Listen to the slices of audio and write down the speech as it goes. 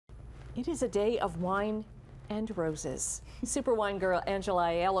It is a day of wine and roses. Super Wine Girl Angela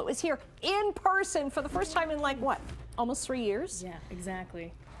Aiello is here in person for the first time in like what, almost 3 years? Yeah,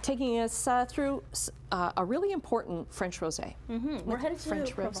 exactly. Taking us through a really important French rosé. We're headed to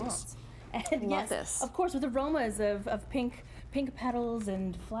French Provence. roses. And Love yes, this. of course, with aromas of pink petals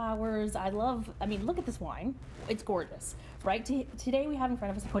and flowers. I mean, look at this wine. It's gorgeous, right? Today we have in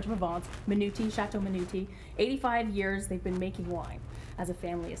front of us Cote de Provence, Minuty, Château Minuty. 85 years they've been making wine as a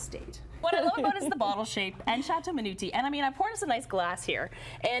family estate. What I love about it is the bottle shape and Château Minuty. And I mean, I poured us a nice glass here,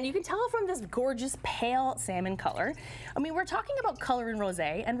 and you can tell from this gorgeous pale salmon color. I mean, we're talking about color in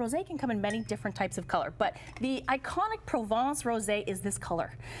rosé, and rosé can come in many different types of color, but the iconic Provence rosé is this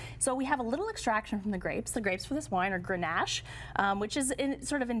color. So we have a little extraction from the grapes. The grapes for this wine are Grenache, which is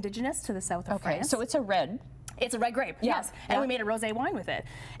sort of indigenous to the south of France. So it's a red. It's a red grape, yes. And we made a rosé wine with it.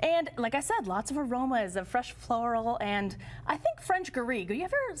 And like I said, lots of aromas of fresh floral and I think French garrigue. You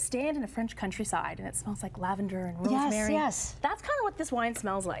ever stand in a French countryside and it smells like lavender and rosemary? Yes. That's kind of what this wine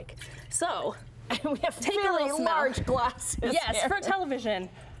smells like. So, We have take a very little smell. large glasses. Yes, here. for television.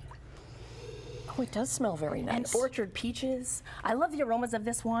 Oh, it does smell very nice. And orchard peaches. I love the aromas of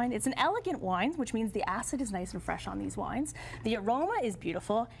this wine. It's an elegant wine, which means the acid is nice and fresh on these wines. The aroma is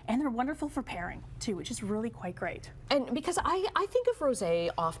beautiful, and they're wonderful for pairing, too, which is really quite great. And because I think of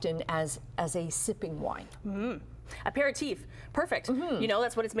rosé often as a sipping wine. Aperitif, perfect. You know,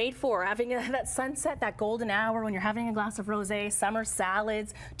 that's what it's made for. Having that sunset, that golden hour when you're having a glass of rosé, summer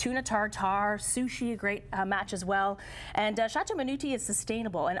salads, tuna tartare, sushi, a great match as well. And Château Minuty is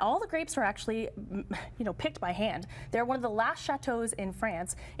sustainable, and all the grapes are actually, you know, picked by hand. They're one of the last chateaux in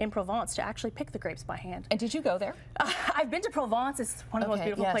France, in Provence, to actually pick the grapes by hand. And did you go there? I've been to Provence. It's one of the most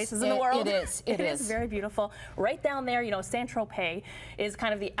beautiful places in the It world. is. It is very beautiful. Right down there, you know, Saint-Tropez is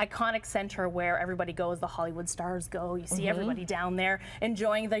kind of the iconic center where everybody goes. The Hollywood stars go. You see everybody down there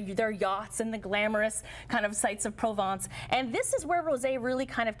enjoying their yachts and the glamorous kind of sights of Provence. And this is where rosé really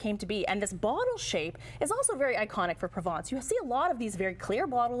kind of came to be. And this bottle shape is also very iconic for Provence. You see a lot of these very clear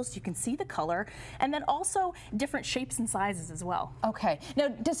bottles. You can see the color, and then also different shapes and sizes as well. Okay. Now,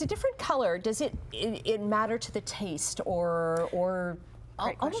 does a different color, does it matter to the taste or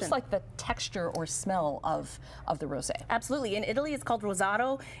almost like the texture or smell of the rosé? Absolutely. In Italy, it's called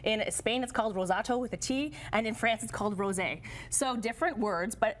rosato. In Spain, it's called rosato with a T. And in France, it's called rosé. So different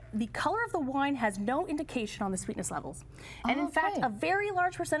words, but the color of the wine has no indication on the sweetness levels. And in fact, a very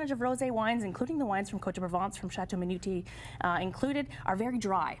large percentage of rosé wines, including the wines from Cote de Provence, from Château Minuty included, are very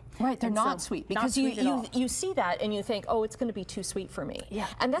dry. Right, they're not sweet. Because you see that and you think, oh, it's going to be too sweet for me. Yeah,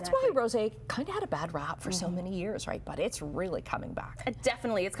 and that's why rosé kind of had a bad rap for so many years, right? But it's really coming back.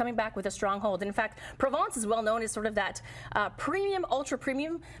 Definitely, it's coming back with a stronghold. In fact, Provence is well known as sort of that premium, ultra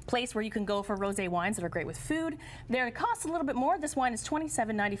premium place where you can go for rosé wines that are great with food. It costs a little bit more. This wine is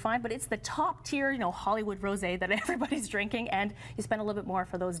 $27.95, but it's the top tier, you know, Hollywood rosé that everybody's drinking, and you spend a little bit more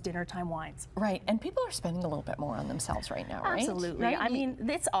for those dinner time wines. Right, and people are spending a little bit more on themselves right now, right? Absolutely. Right? I mean,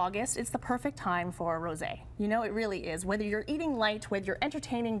 it's August. It's the perfect time for rosé. You know, it really is. Whether you're eating light, whether you're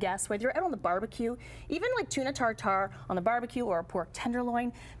entertaining guests, whether you're out on the barbecue, even like tuna tartare on the barbecue or a pork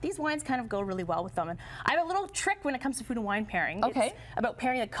tenderloin, these wines kind of go really well with them. And I have a little trick when it comes to food and wine pairing. Okay. It's about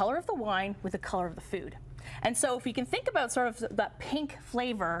pairing the color of the wine with the color of the food. And so if you can think about sort of that pink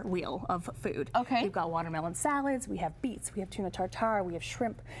flavor wheel of food. Okay. We've got watermelon salads, we have beets, we have tuna tartare, we have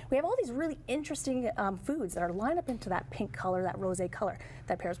shrimp. We have all these really interesting foods that are lined up into that pink color, that rosé color,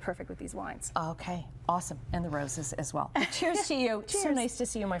 that pairs perfect with these wines. Okay, awesome. And the roses as well. Cheers to you. Cheers. So nice to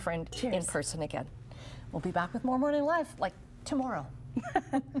see you, my friend, in person again. We'll be back with more Morning Live, like tomorrow.